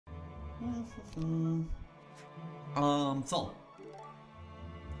So.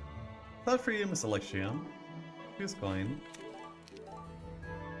 That for you, Miss Alexia. Here's coin.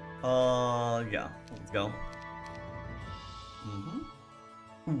 Yeah, let's go.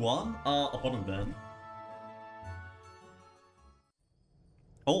 Who won? Opponent then.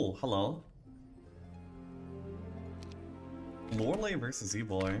 Oh, hello. Lorelei versus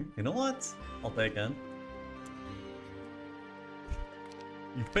E-Boy. You know what? I'll take it.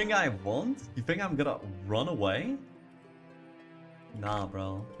 You think I won't? You think I'm gonna run away? Nah,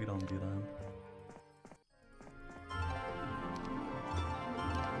 bro. We don't do that.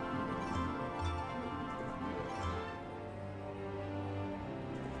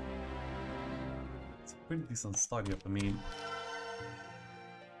 It's a pretty decent start here for me.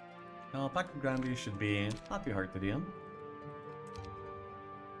 Pack of Granby should be not too hard to do.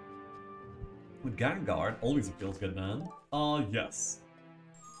 With Vanguard, always feels good, man. Yes.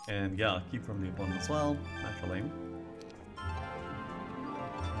 And yeah, keep from the opponent as well, naturally.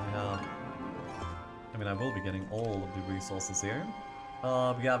 I mean, I will be getting all of the resources here.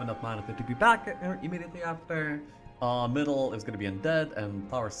 We have enough mana to be back immediately after. Middle is going to be undead, and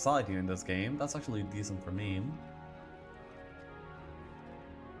power side here in this game. That's actually decent for me.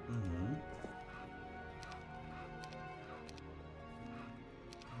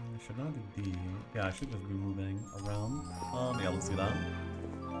 I should not do D. Yeah, I should just be moving around. Yeah, let's do that.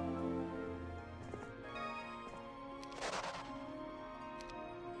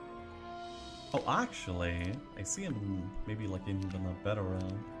 Oh, actually, I see him maybe like in a better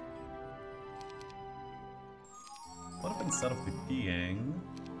round. What if instead of DPing,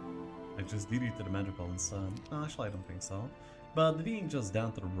 I just DD to the magical instead? No, actually, I don't think so. But DDing just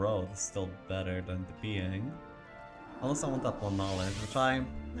down to the road is still better than DPing. Unless I want that one knowledge, which I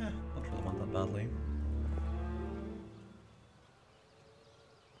don't really want that badly.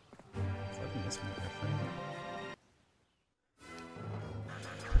 So I think this one different.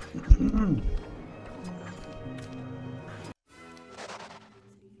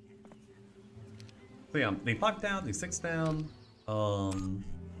 So yeah, they 5 down, they 6 down.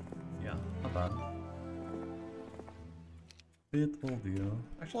 Yeah, not bad. It will do.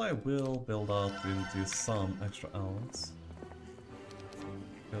 Actually, I will build up into some extra elves.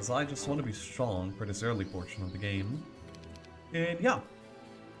 Because I just want to be strong for this early portion of the game. And yeah,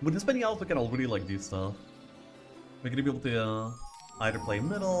 with this many elves, we can already like do stuff. We're gonna be able to either play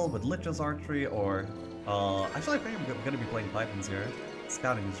middle with Lich's archery, or actually I think I'm gonna be playing Titans here.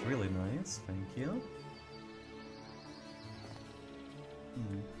 Scouting is really nice, thank you.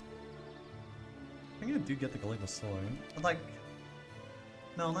 I think I do get the Galiba sword, but like,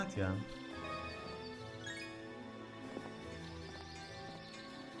 no, not yet.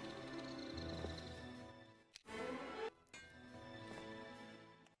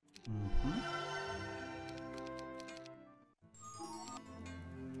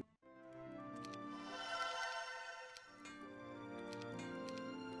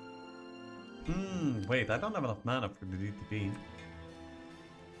 Wait, I don't have enough mana for the DTP.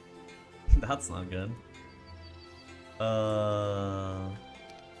 That's not good.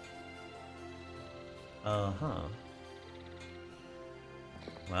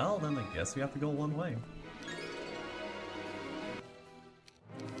 Well, then I guess we have to go one way.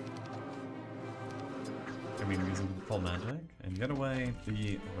 I mean, using full magic, and the other way,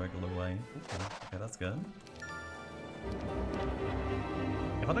 the regular way. Okay, that's good.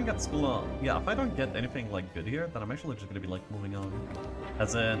 If I don't get school, yeah, if I don't get anything like good here, then I'm actually just gonna be like moving on.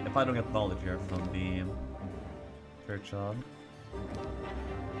 As in, if I don't get knowledge here from the church job.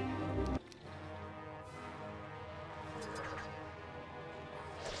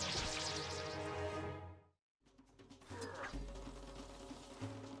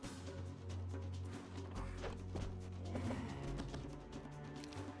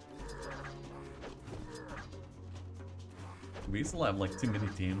 We still have like too many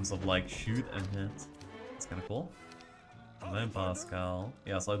teams of like shoot and hit. It's kind of cool. And then Pascal.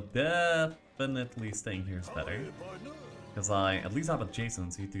 Yeah, so definitely staying here is better. Because I at least have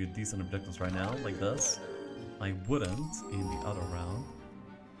adjacency to decent objectives right now, like this. I wouldn't in the other round.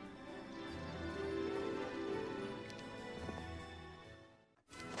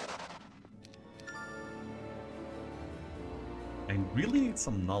 I really need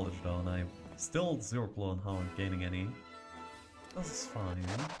some knowledge though, and I still zero clue on how I'm gaining any. This is fine.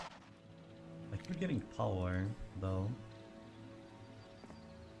 I keep getting power, though.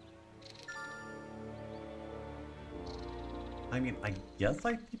 I mean, I guess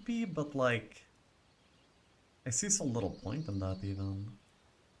I TP, but like... I see so little point in that, even.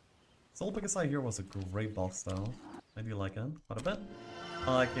 Soul Pegasi here was a great boss, though. I do like it quite a bit.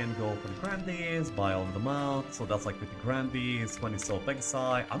 I can go for the Grandies, buy all of them out, so that's like 50 Grandies, 20 Soul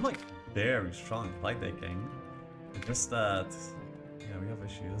Pegasi. I'm like very strong fight taking. Just that, yeah, we have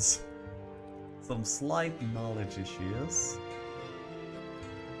issues. Some slight knowledge issues.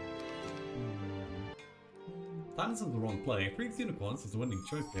 Finance is the wrong play. Freaks Unicorns is the winning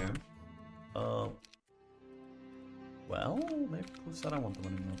choice here. Well, maybe who said I want the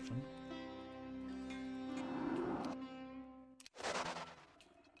winning option?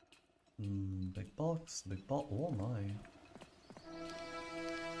 Big box, big box. Oh my.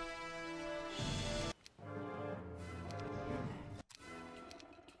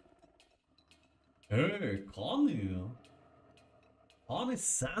 Hey, Connie. Connie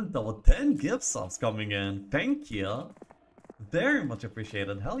Santa with 10 gift subs coming in. Thank you. Very much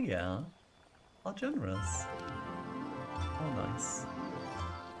appreciated. Hell yeah. How generous. Oh, nice.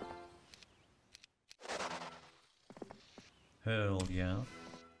 Hell yeah.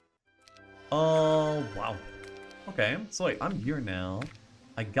 Oh, wow. Okay, so wait, I'm here now.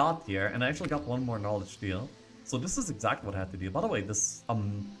 I got here, and I actually got one more knowledge deal. So this is exactly what I had to do. By the way, this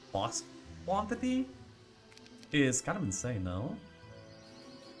box quantity is kind of insane, no?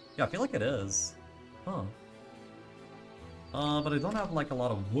 Yeah, I feel like it is. Huh. But I don't have like a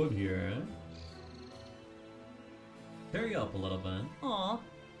lot of wood here. Carry up a little bit. Aw.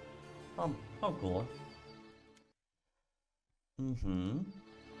 How cool.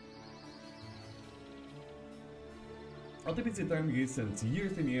 LTPC term used since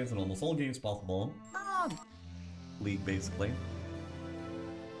years and years in almost all games possible. League, basically.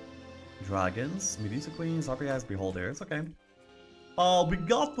 Dragons, Medusa Queens, RPIs, Beholders, okay. We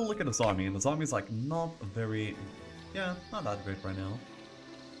got to look at this army, and this army is like not very... Yeah, not that great right now.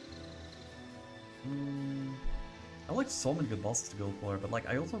 I like so many good bosses to go for, but like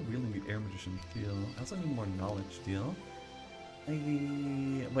I also really need Air Magician deal. I also need more knowledge deal.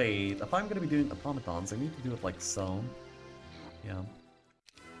 Wait, if I'm gonna be doing automatons, I need to do it like so. Yeah.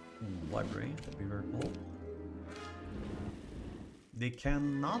 Library, that'd be very cool. They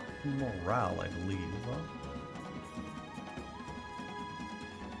cannot morale, I believe.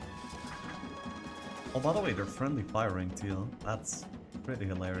 Oh, by the way, they're friendly firing too. That's pretty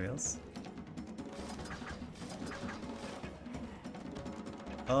hilarious.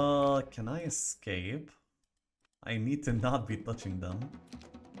 Can I escape? I need to not be touching them.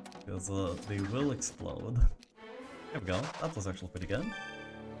 Because they will explode. There we go. That was actually pretty good.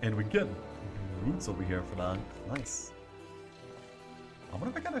 And we get roots over here for that. Nice. I wonder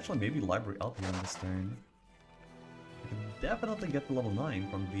if I can actually maybe library up here on this turn. I can definitely get to level 9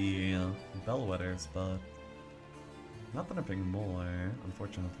 from the Bellwethers, but not anything more,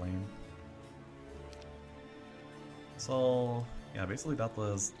 unfortunately. So yeah, basically that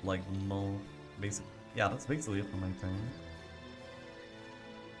was like yeah, that's basically it for my turn.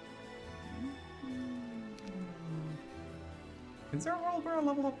 Is there a world where I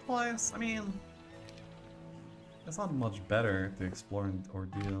level up twice? I mean, it's not much better to explore and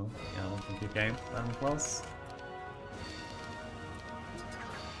ordeal. Yeah, I don't think it came that close.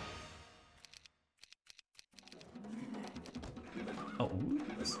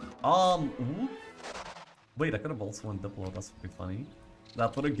 Oh, oops. Wait, I could have also won Diplo, that's pretty funny.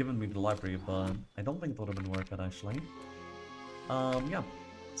 That would have given me the library, but I don't think it would have been worth it, actually. Yeah.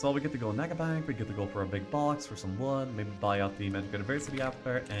 So we get to go Nagabank, we get to go for a big box for some wood, maybe buy out the Magic University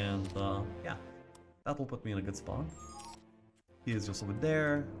after, and yeah. That will put me in a good spot. He is just over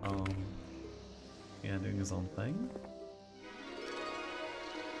there, yeah, doing his own thing.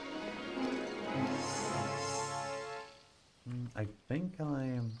 I think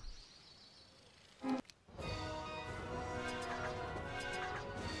I'm...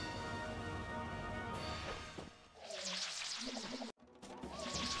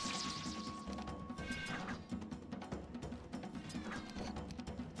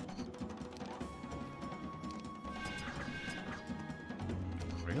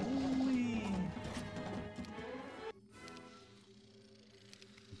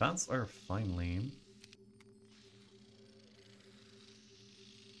 Bats are finally.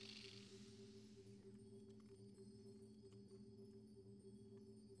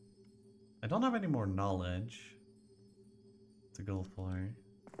 I don't have any more knowledge to go for.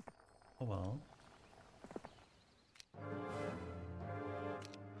 Oh well.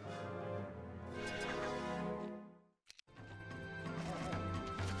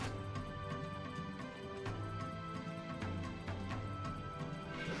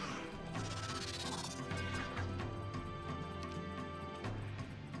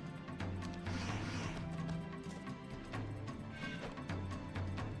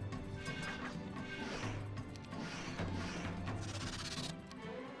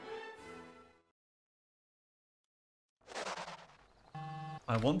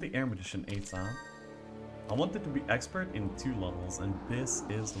 I want the Air Magician ASAP. I want it to be expert in 2 levels, and this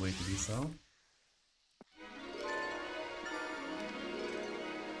is the way to do so.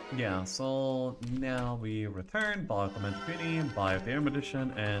 Yeah, so now we return, buy out the Magic Genie, buy out the Air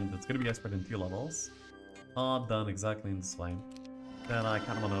Magician, and it's gonna be expert in 2 levels. Done exactly in this way. Then I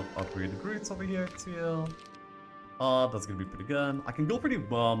kind of want to upgrade the Groots over here too. That's gonna be pretty good. I can go for the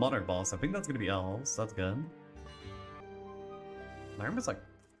Monarch boss. I think that's gonna be Elves. That's good. Narum is like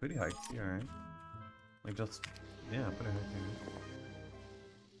pretty high tier. Like just, yeah, pretty high tier.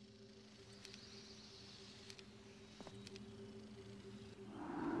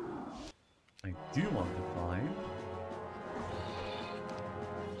 I do want to climb.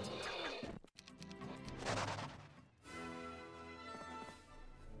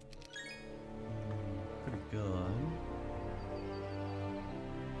 Pretty good.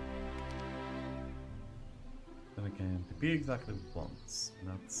 Then again, to be exactly once,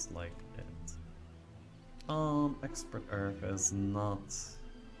 that's like it. Expert Earth is not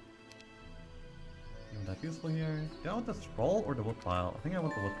even that useful here. Do I want the scroll or the wood pile? I think I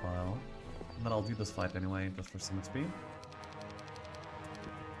want the wood pile. And then I'll do this fight anyway, just for some XP.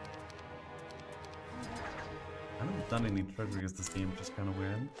 I haven't done any treasuries this game, which is kind of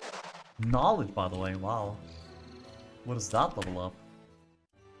weird. Knowledge, by the way, wow. What does that level up?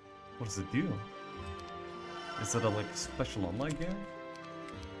 What does it do? Is it a, like, special online game?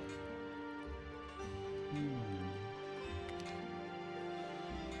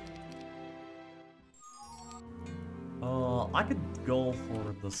 I could go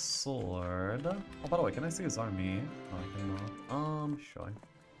for the sword. Oh, by the way, can I see his army? Oh, I cannot. Sure.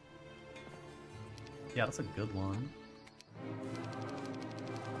 Yeah, that's a good one.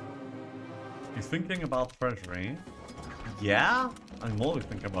 He's thinking about treasury. Yeah? I'm always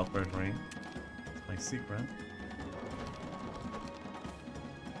thinking about treasury. It's my secret.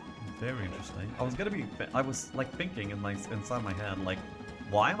 Very interesting. I was like thinking inside my head, like,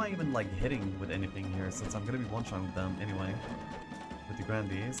 why am I even like hitting with anything here since I'm gonna be one-shotting them anyway with the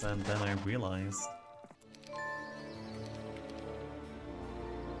Grandies, and then I realized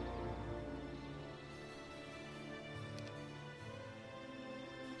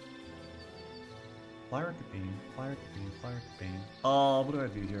Fire to beam, fire to beam, fire to beam. What do I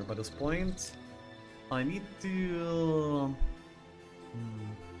do here? By this point, I need to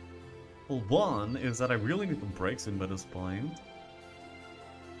well, one is that I really need to break soon by this point.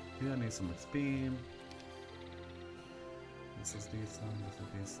 Yeah, I need some XP. This is decent, this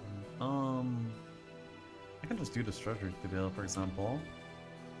is decent. I can just do this treasury deal, for example.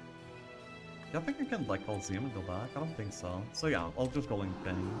 Yeah, I think I can like Coliseum and go back. I don't think so. So yeah, I'll just go Link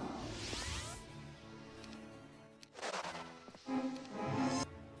Bang.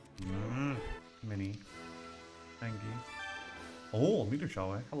 Mini. Angie. Oh, Meteor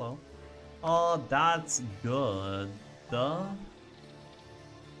Shower. Hello. Oh, that's good.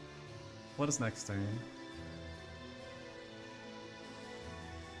 What is next turn?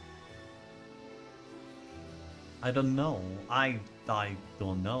 I don't know. I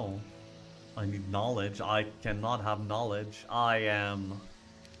don't know. I need knowledge. I cannot have knowledge. I am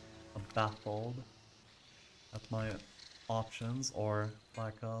baffled at my options or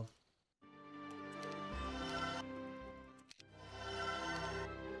lack of.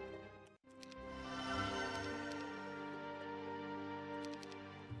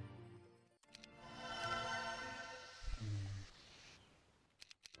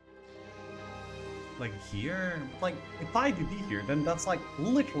 Like here? Like, if I DD here, then that's like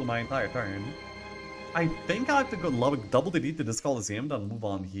literally my entire turn. I think I have to go double DD to this Coliseum, then move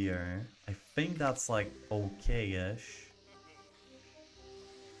on here. I think that's like okay-ish.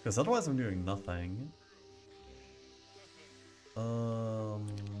 Because otherwise I'm doing nothing.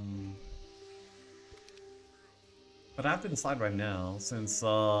 But I have to decide right now, since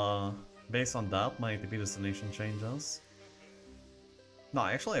based on that, my DP destination changes. No,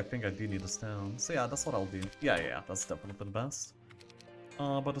 actually I think I do need this town. So yeah, that's what I'll do. Yeah, that's definitely the best.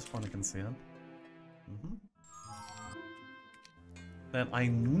 But this point I can see it. Then I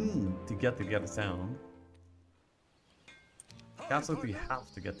need to get to the other town. I absolutely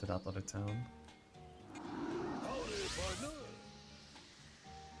have to get to that other town.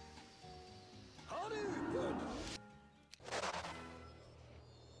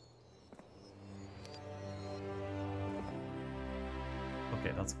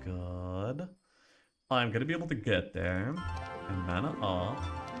 Okay, that's good. I'm gonna be able to get there. And mana up.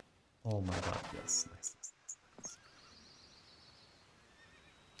 Oh my god, yes. Nice.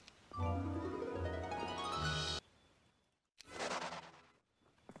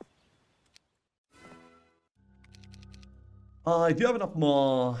 I do have enough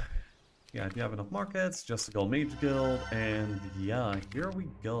more. Yeah, I do have enough markets just to go Mage Guild, and yeah, here we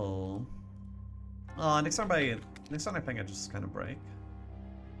go. Next time I think I just kind of break.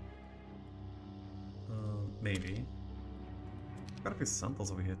 Maybe. Got a few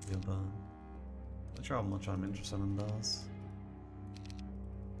samples over here too, but not sure how much I'm interested in those.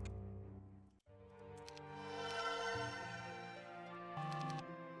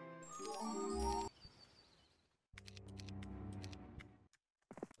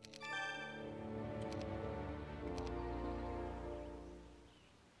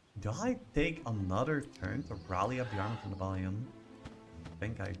 Do I take another turn to rally up the armor from the volume? I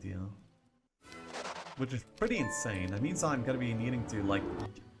think I do. Which is pretty insane. That means I'm gonna be needing to, like...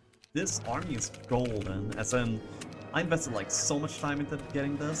 This army is golden, as in... I invested, like, so much time into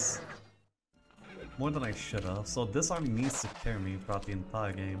getting this. More than I should have. So this army needs to carry me throughout the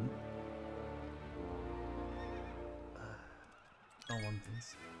entire game. I don't want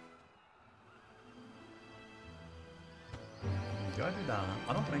this. Do I do that?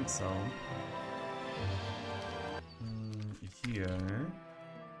 I don't think so. Here.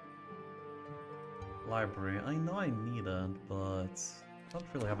 Library. I know I need it, but I don't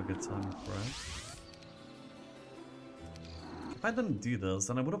really have a good time for it. If I didn't do this,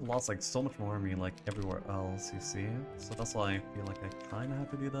 then I would have lost like so much more army like everywhere else, you see? So that's why I feel like I kinda have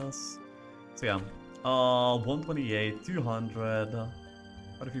to do this. So yeah. 128, 200.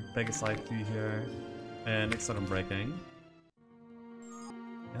 What if you pick a side 2 here? And next turn I'm breaking.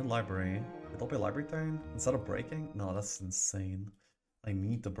 And library. It'll be a library turn? Instead of breaking? No, that's insane. I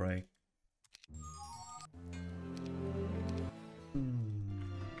need to break.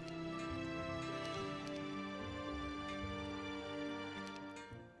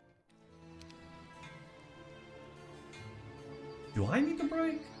 Do I need to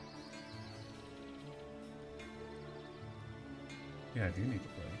break? Yeah, I do need to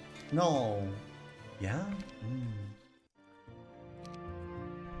break. No! Yeah?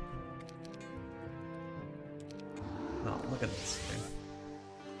 No, look at this, okay?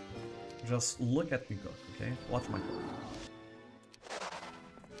 Just look at me go, okay? Watch my go.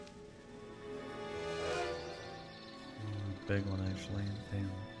 Big one, actually. Damn.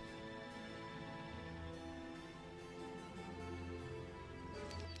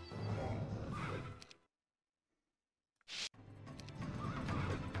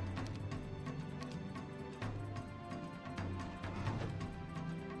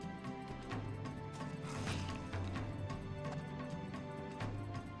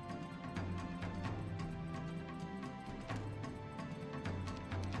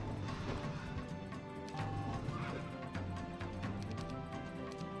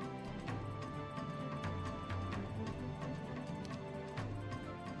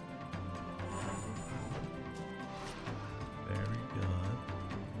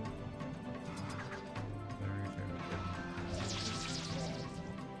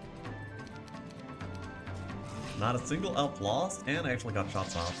 Not a single elf lost, and I actually got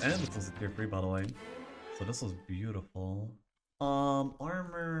shots off. And this was a tier 3, by the way. So this was beautiful.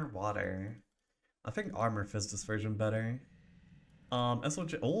 Armor, water. I think armor fits this version better.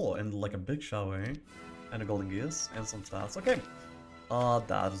 SOJ, oh, and like a big shower. And a golden geese, and some stats. Okay.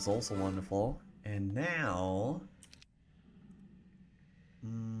 That is also wonderful. And now...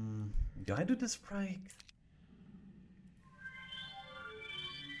 do I do this break?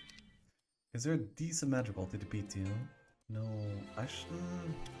 Is there a decent magical to defeat you? No, I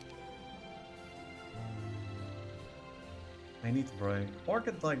shouldn't. I need to break. Or I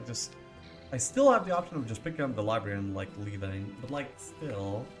could like just... I still have the option of just picking up the library and like leaving, but like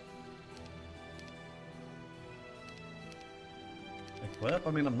still... Equip?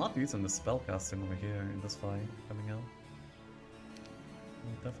 I mean, I'm not using the spellcasting over here in this fight coming out.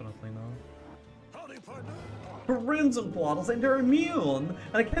 Definitely not. Crimson Plottles, and they're immune!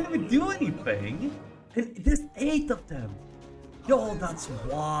 And I can't even do anything! And there's 8 of them! Yo, that's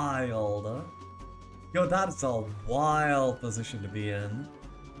wild! Yo, that is a wild position to be in.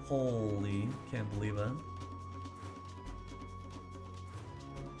 Holy, can't believe it.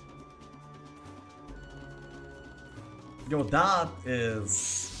 Yo, that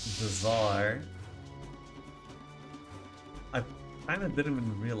is bizarre. I kinda didn't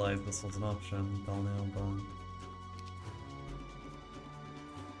even realize this was an option until now, but...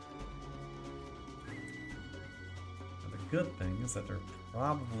 And the good thing is that they're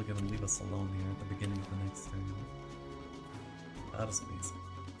probably gonna leave us alone here at the beginning of the next turn. That is amazing.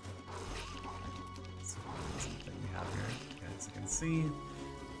 That's an amazing thing we have here. As you can see,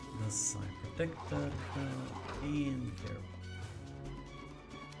 this I predicted, and here.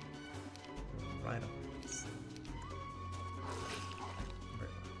 Right up.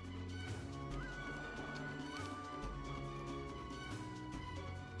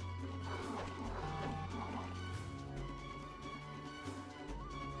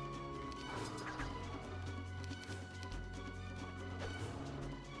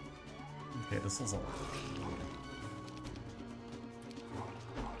 this was all.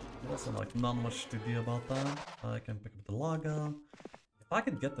 Also, like, not much to do about that. I can pick up the Laga. If I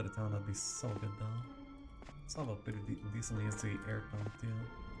could get to the town, that'd be so good, though. Let's have a pretty decently easy air pump, too.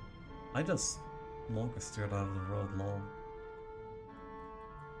 I just Monka steered out of the road, lol.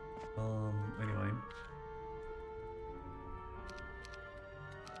 Anyway.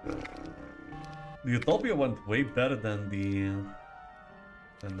 The Utopia went way better than the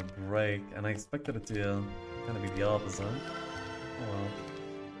break, and I expected it to kind of be the opposite. Oh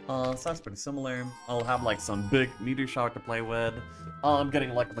well. So that's pretty similar. I'll have like some big meteor shower to play with. I'm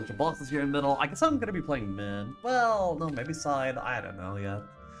getting like a bunch of bosses here in the middle. I guess I'm gonna be playing mid. Well, no, maybe side. I don't know yet.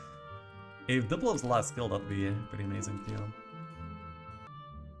 If Diplo's the last skill, that'd be pretty amazing too.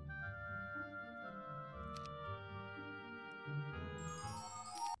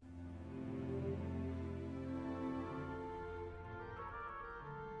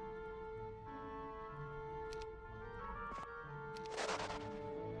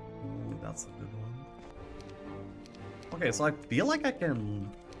 That's a good one. Okay, so I feel like I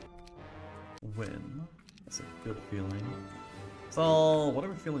can win. That's a good feeling. So, what are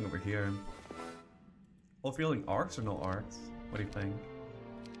we feeling over here? Well, feeling arcs or no arcs? What do you think?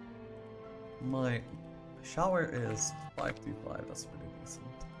 My shower is 525, that's pretty decent.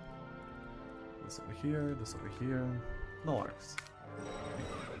 This over here, this over here. No arcs.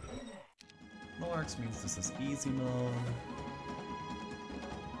 No arcs means this is easy mode.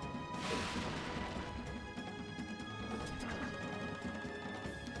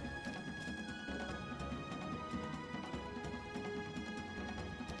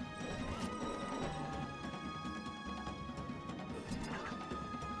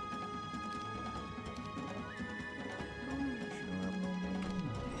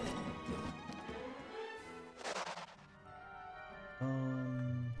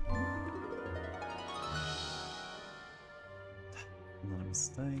 Not a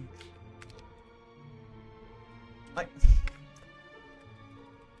mistake. I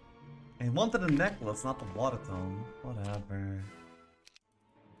wanted a necklace, not the water tome. Whatever.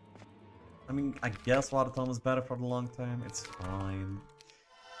 I mean, I guess water tome is better for the long term. It's fine.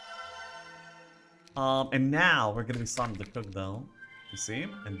 And now we're gonna be starting to cook though. You see?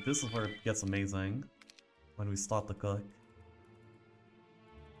 And this is where it gets amazing. When we start to cook.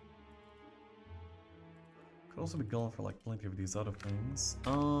 Could also be going for like plenty of these other things.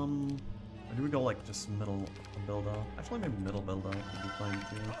 Or do we go like just middle build up? Actually, maybe middle build up would be fine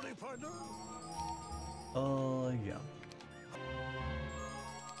too. Yeah.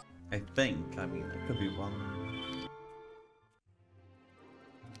 I think. I mean, I could be wrong.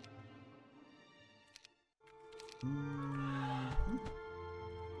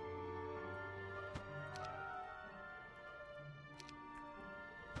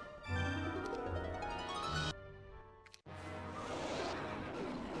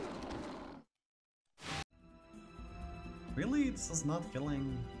 Really? This is not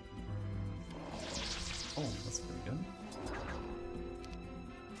killing... Oh, that's pretty good.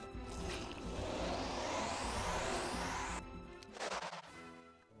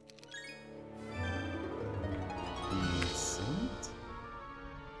 Decent.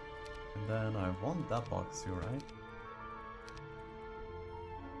 And then I want that box here, right?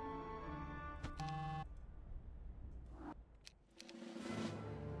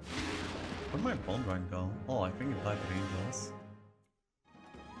 Where'd my bone run go? Oh, I think it died with angels.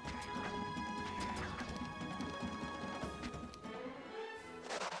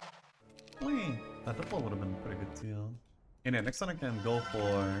 Wait, that Diplo would have been pretty good too. And yeah, next time I can go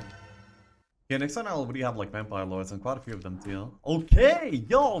for... Yeah, next time I already have like Vampire Lords and quite a few of them too. Okay,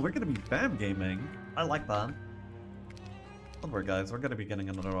 yo, we're gonna be Vamp gaming. I like that. Don't worry guys, we're gonna be getting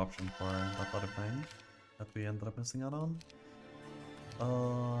another option for that other thing that we ended up missing out on. 2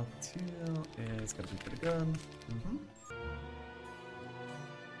 is gonna be pretty good.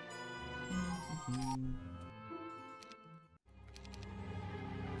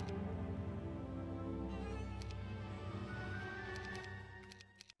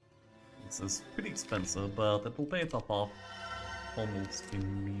 This is pretty expensive, but it will pay itself off almost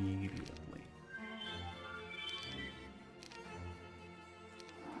immediately.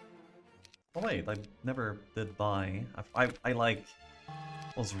 Oh wait, I never did buy. I like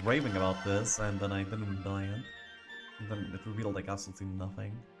was raving about this and then I didn't buy it. And then it revealed like absolutely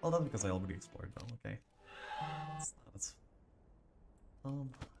nothing. Well, that's because I already explored though, okay. That's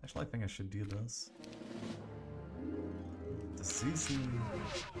actually I think I should do this. The CC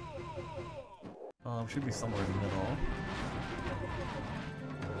should be somewhere in the middle.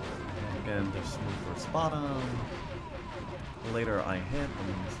 And again, just move first bottom. Later I hit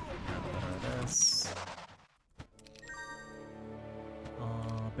and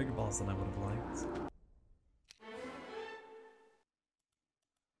bigger boss than I would have liked.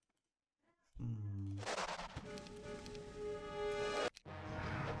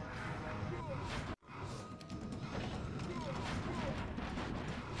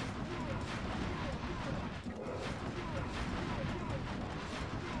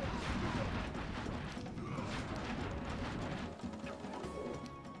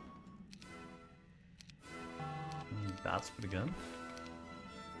 That's pretty good.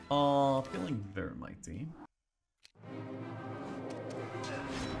 Feeling very mighty.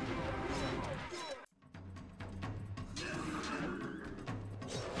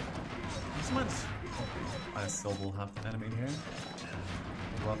 This might... I still will have to animate here.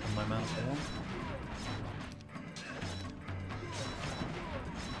 Rough on my mana pool.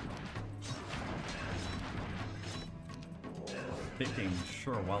 Taking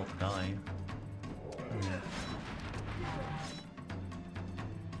sure a while to die.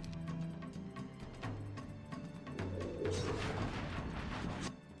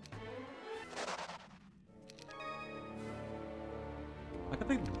 I can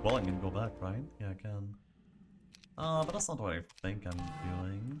take dwelling and go back, right? Yeah, I can. But that's not what I think I'm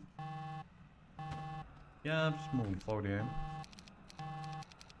doing. Yeah, I'm just moving forward here.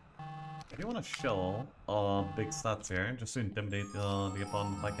 If you want to show big stats here, just to intimidate the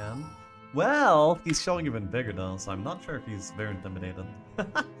opponent if I can. Well, he's showing even bigger though, so I'm not sure if he's very intimidated.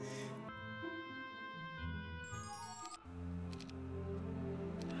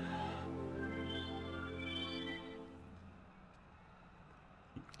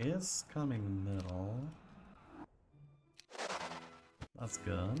 He is coming middle. That's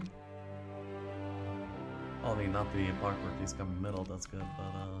good. Oh, I mean, not the part where he's coming middle, that's good,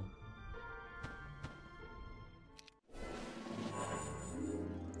 but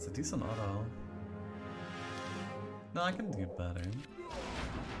it's a decent auto. No, I can do better.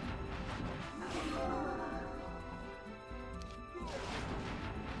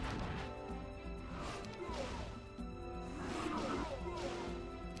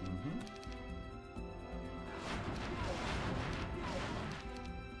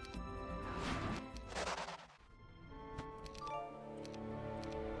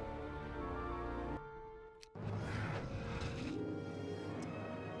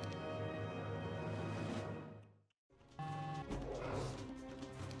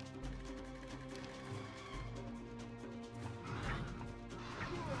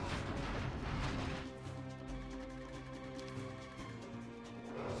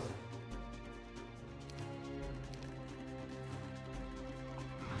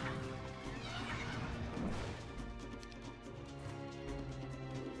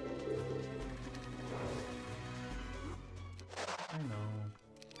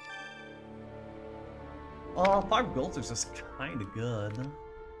 Oh, 5 golds is just kinda good.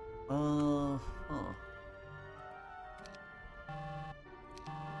 Huh.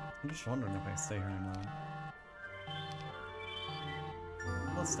 I'm just wondering if I stay here or not.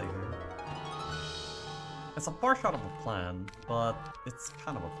 Let's stay here. It's a far shot of a plan, but it's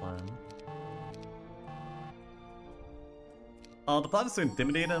kind of a plan. The plan is to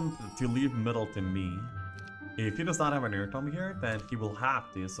intimidate him to leave middle to me. If he does not have an air tomb here, then he will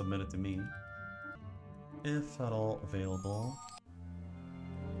have to submit it to me. If at all available.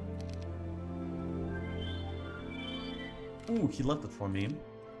 Ooh, he left it for me.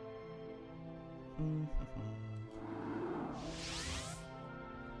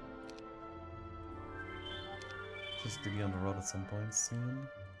 Just to be on the road at some point soon.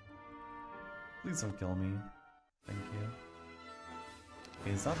 Please don't kill me. Thank you.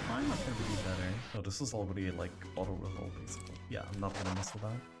 Okay, is that fine? Or can we do better? No, this is already like auto reroll basically. Yeah, I'm not gonna mess with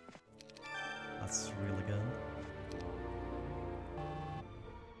that. That's really good.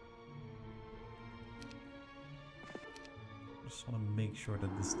 Just want to make sure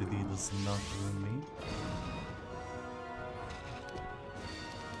that this DD does not ruin me.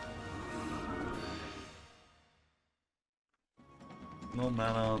 No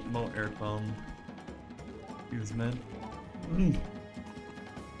mana, no air pump. Excuse me.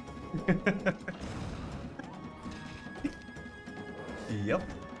 Yep.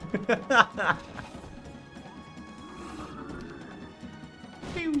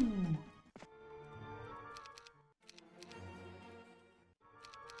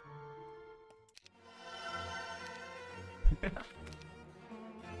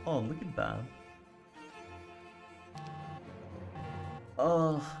 Oh, look at that.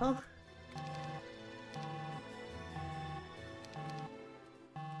 Uh-huh.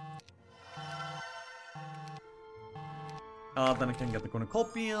 Then I can get the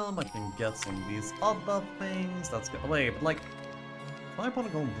cornucopium, I can get some of these other things, that's good. Wait, but like, if my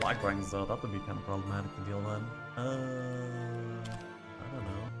opponent going black ranks though, that would be kind of problematic to deal with. I don't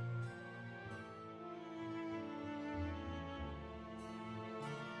know.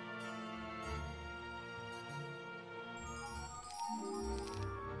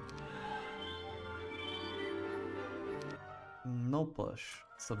 No push.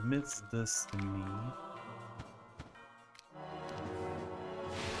 Submits this to me.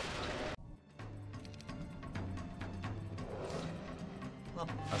 Not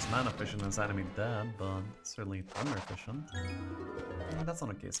as mana efficient as enemy dead, but certainly thunder efficient. And that's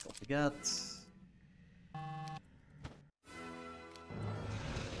not a case skill to get.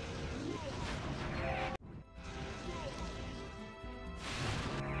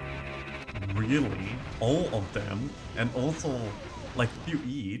 Really? All of them? And also, like, few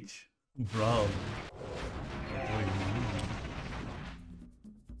each? Bro. What do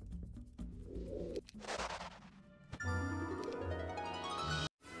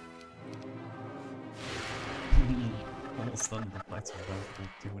you mean? Almost done the fights with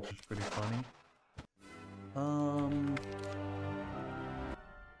that too, which is pretty funny.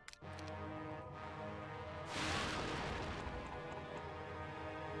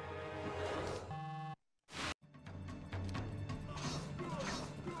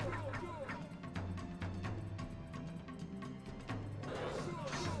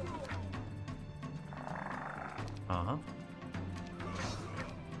 Uh-huh.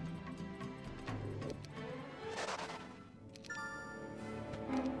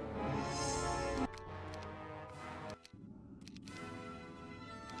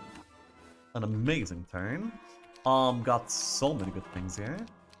 An amazing turn. Got so many good things here.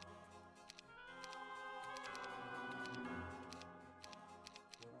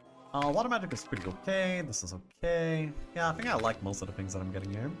 Water magic is pretty okay. This is okay. Yeah, I think I like most of the things that I'm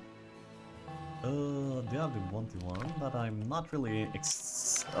getting here. The other 1-1 that I'm not really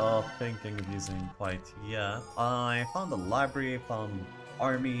thinking of using quite yet. I found the library, found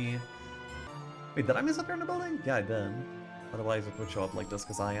army. Wait, did I miss a turn in the building? Yeah, I did. Otherwise it would show up like this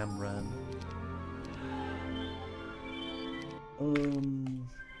because I am red.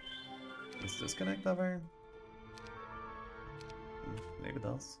 Does this connect ever? Maybe it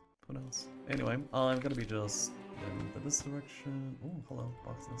does. Who knows? Anyway, I'm gonna be just in this direction. Oh, hello,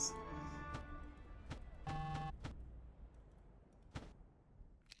 boxes.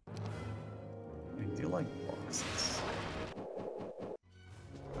 I do like boxes.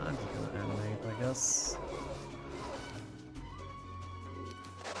 I'm just gonna animate, I guess.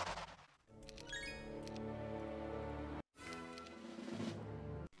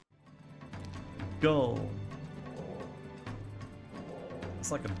 Go!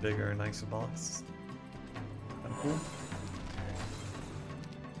 It's like a bigger, nicer box. Kinda cool.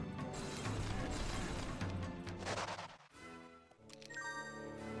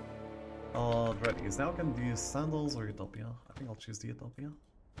 Ready. Is now gonna use sandals or Utopia? I think I'll choose the Utopia.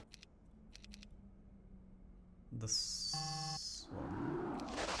 This one.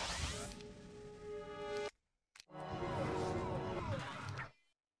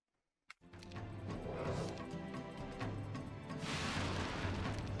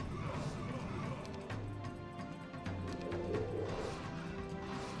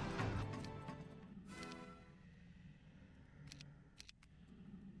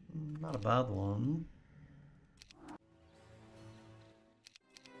 Not a bad one.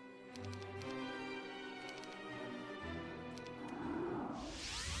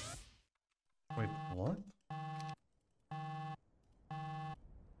 Wait, what?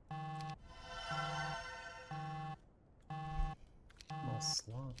 No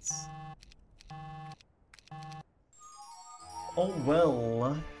slots. Oh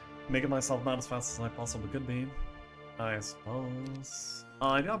well. Making myself not as fast as I possibly could be, I suppose.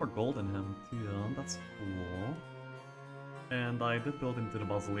 I do have a gold in him too, that's cool. And I did build into the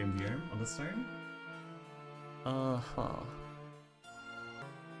mausoleum here on this turn.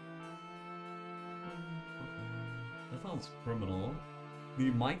 That sounds criminal.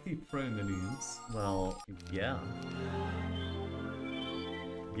 The mighty premonitions. Well, yeah.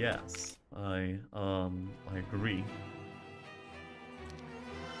 Yes, I agree.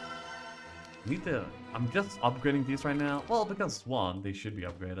 I'm just upgrading these right now. Well, because one, they should be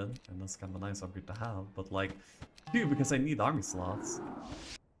upgraded, and that's kind of a nice upgrade to have. But like, two, because I need army slots.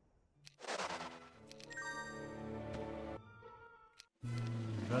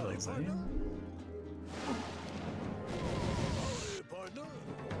 Really exciting.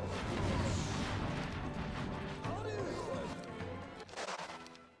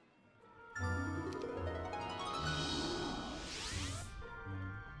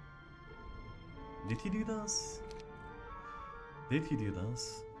 Did he do this? Did he do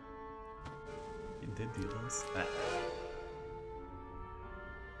this? He did do this.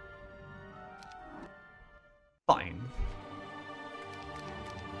 Fine.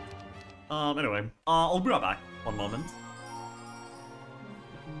 Anyway, I'll be right back. One moment.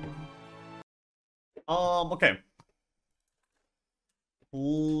 Okay.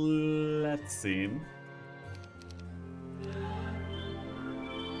 Let's see.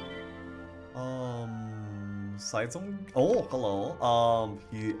 Saizong? Oh, hello.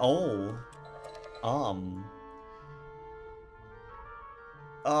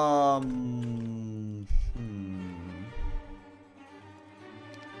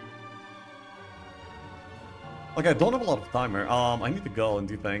 Okay, I don't have a lot of timer. I need to go and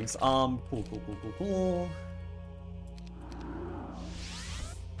do things. Cool.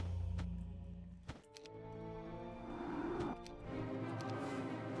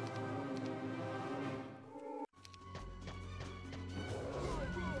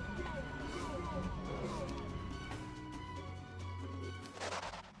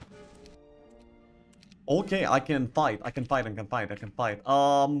 Okay, I can fight.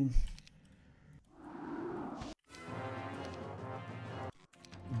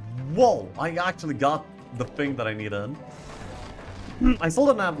 Whoa! I actually got the thing that I needed. I still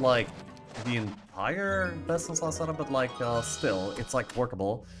don't have, like, the entire business last setup, but, like, still, it's, like,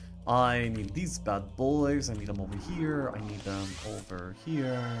 workable. I need these bad boys. I need them over here. I need them over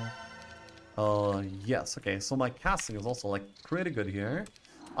here. Yes, okay, so my casting is also, like, pretty good here.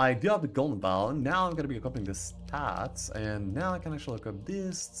 I do have the golden bow. Now I'm gonna be equipping the stats, and now I can actually equip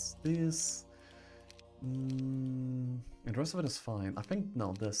this. And the rest of it is fine. I think,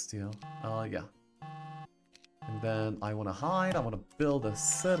 no, this too. Yeah. And then I want to hide, I want to build a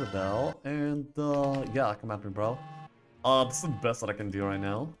citadel, and, yeah, come at me, bro. This is the best that I can do right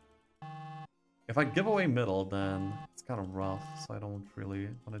now. If I give away middle, then it's kind of rough, so I don't really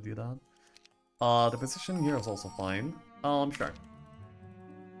want to do that. The position here is also fine. Sure.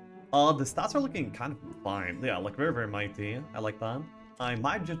 The stats are looking kind of fine. Yeah, like very, very mighty. I like that. I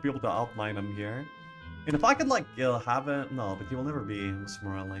might just be able to outmine him here. And if I could, like, have it... No, but he will never be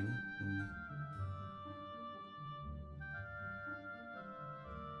Smoreling.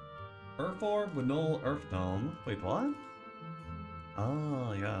 Earth Orb with no Earth Dome. Wait, what?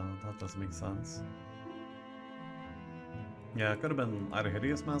 Ah, yeah, that does make sense. Yeah, it could have been either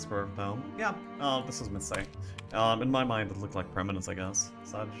Hideous Mask or Earth Dome. Yeah, this is a mistake. In my mind, it looked like Permanence, I guess.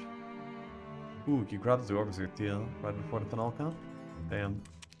 Sag. Ooh, you grabbed the Overseer Teal right before the final count? Damn.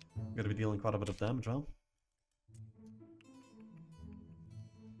 I'm gonna be dealing quite a bit of damage, huh?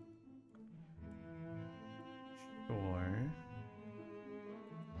 Sure.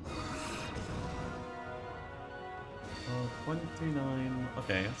 29.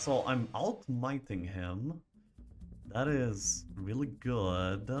 Okay, so I'm outmighting him. That is really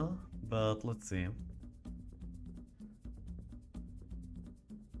good, but let's see.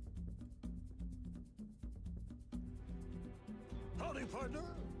 Howdy, partner.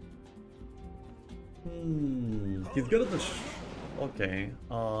 He's good at the okay,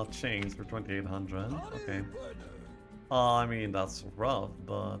 chains for 2800. Okay. I mean, that's rough,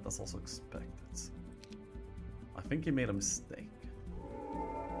 but that's also expected. I think he made a mistake.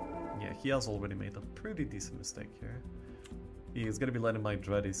 Yeah, he has already made a pretty decent mistake here. He's gonna be letting my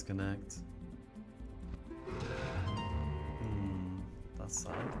Dreadies connect. That's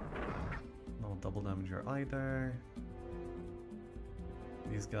sad. No double damage here either.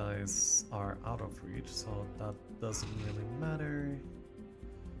 These guys are out of reach, so that doesn't really matter.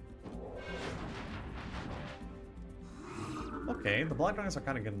 Okay, the Black Dragons are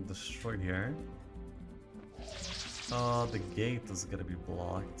kind of getting destroyed here. The gate is gonna be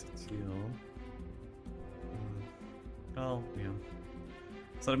blocked too. Oh, yeah.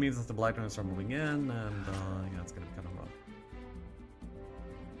 So that means that the Black Dragons are moving in, and yeah, it's gonna be kind of rough.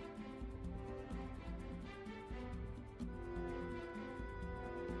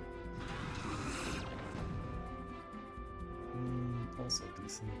 Also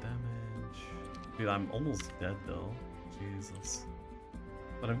decent damage. Dude, I'm almost dead though. Jesus.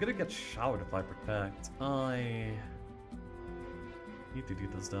 But I'm gonna get showered if I protect. I need to do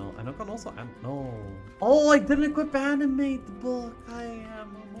this though. And I can also no. Oh, I didn't equip animate the book. I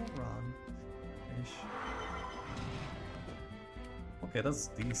am a moron. Ish. Okay, that's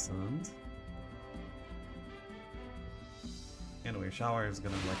decent. Anyway, shower is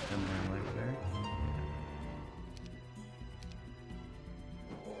gonna like end my life there.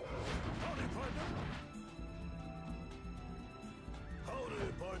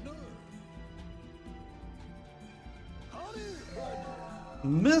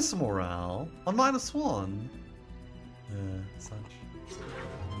 Miss Morale on -1. Such.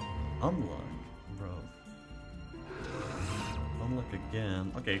 Unlock, bro. Unlock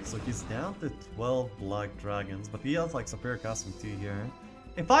again. Okay, so he's down to 12 black dragons, but he has like superior casting 2 here.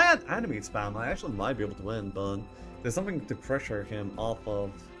 If I had enemy spam, I actually might be able to win, but there's something to pressure him off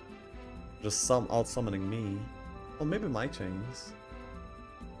of just out summoning me. Well, maybe my chains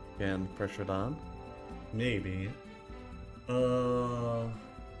can pressure that. Maybe. Oh,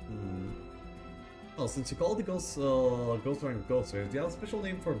 since you call the Ghost Dragon Ghost Rays, do you have a special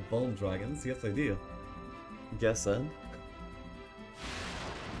name for bone dragons? Yes, I do. Guess it.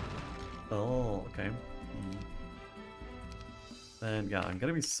 Oh, okay. Then, yeah, I'm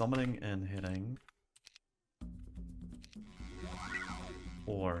gonna be summoning and hitting.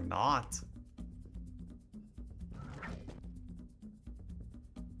 Or not.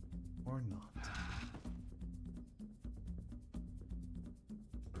 Or not.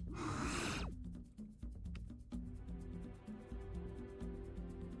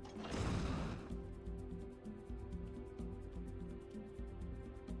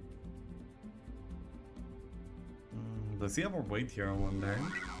 Does he have a weight here, I wonder?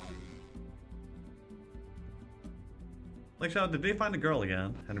 Like, did they find a girl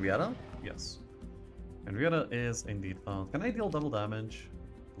again? Henrietta? Yes. Henrietta is indeed found. Can I deal double damage?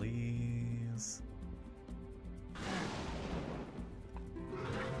 Please.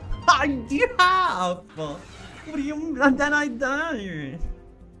 I do have! What do you mean? And then I die!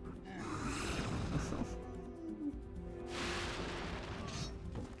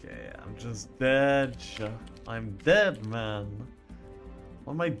 Okay, I'm just dead. I'm dead, man.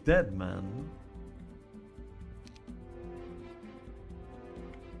 Why am I dead, man?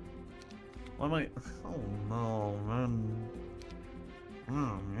 Why am I... Oh no, man.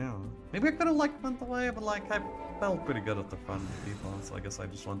 Oh, yeah. Maybe I could have like went away, but like I felt pretty good at the front of people, so I guess I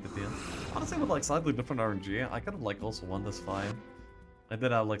just wanted to be in. Honestly, with like slightly different RNG, I could have like also won this fight. I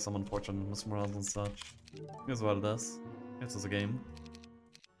did have like some unfortunate mismorals and such. Here's what it is. It's just a game.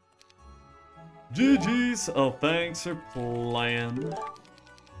 GG's! Oh, thanks for playing.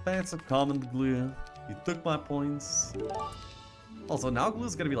 Thanks for comment, Glue. You took my points. Also, now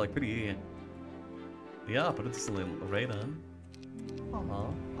Glue's gonna be like pretty... Yeah, but it's a little Raiden.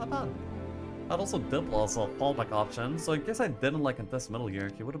 Not bad. I'd also dip also a fallback option, so in case I didn't like contest middle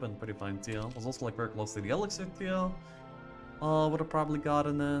here, he would have been pretty fine too. Was also like very close to the elixir too. Would have probably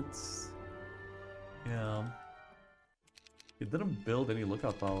gotten it. Yeah. He didn't build any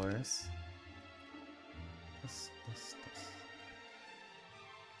lookout towers.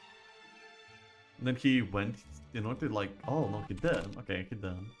 And then he went in order to like, oh no, he did. Okay, he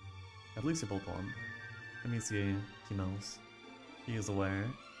did. At least he built one. That means he knows. He is aware.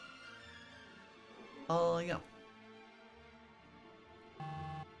 Yeah.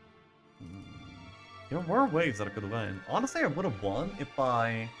 There were ways that I could win. Honestly, I would have won if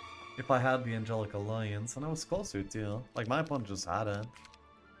I had the Angelic Alliance, and I was closer too. Like my opponent just had it.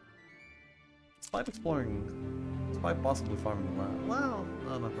 Despite exploring, despite possibly farming the land. Well,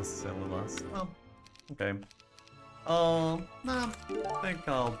 no, not necessarily less. Well, okay. Nah, I think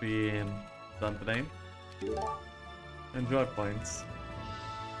I'll be done today. Enjoy points.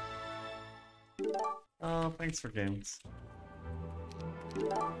 Thanks for games.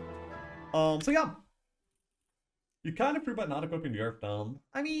 So yeah. You kind of proved by not equipping the Earth down.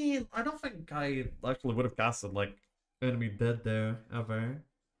 I mean, I don't think I actually would have casted like enemy dead there ever.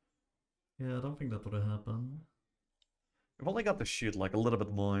 Yeah, I don't think that would have happened. I've only got to shoot like a little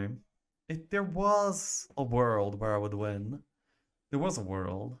bit more. If there was a world where I would win. There was a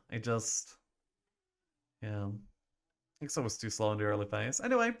world. I just... Yeah. I think so was too slow in the early phase.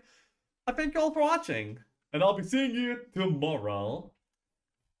 Anyway, I thank you all for watching. And I'll be seeing you tomorrow.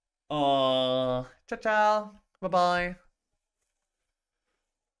 Ciao ciao. Bye-bye.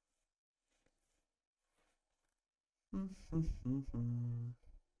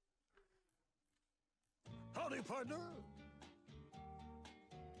 Howdy, partner.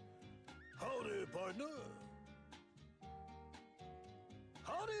 Howdy, partner.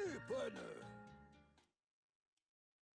 Howdy, partner.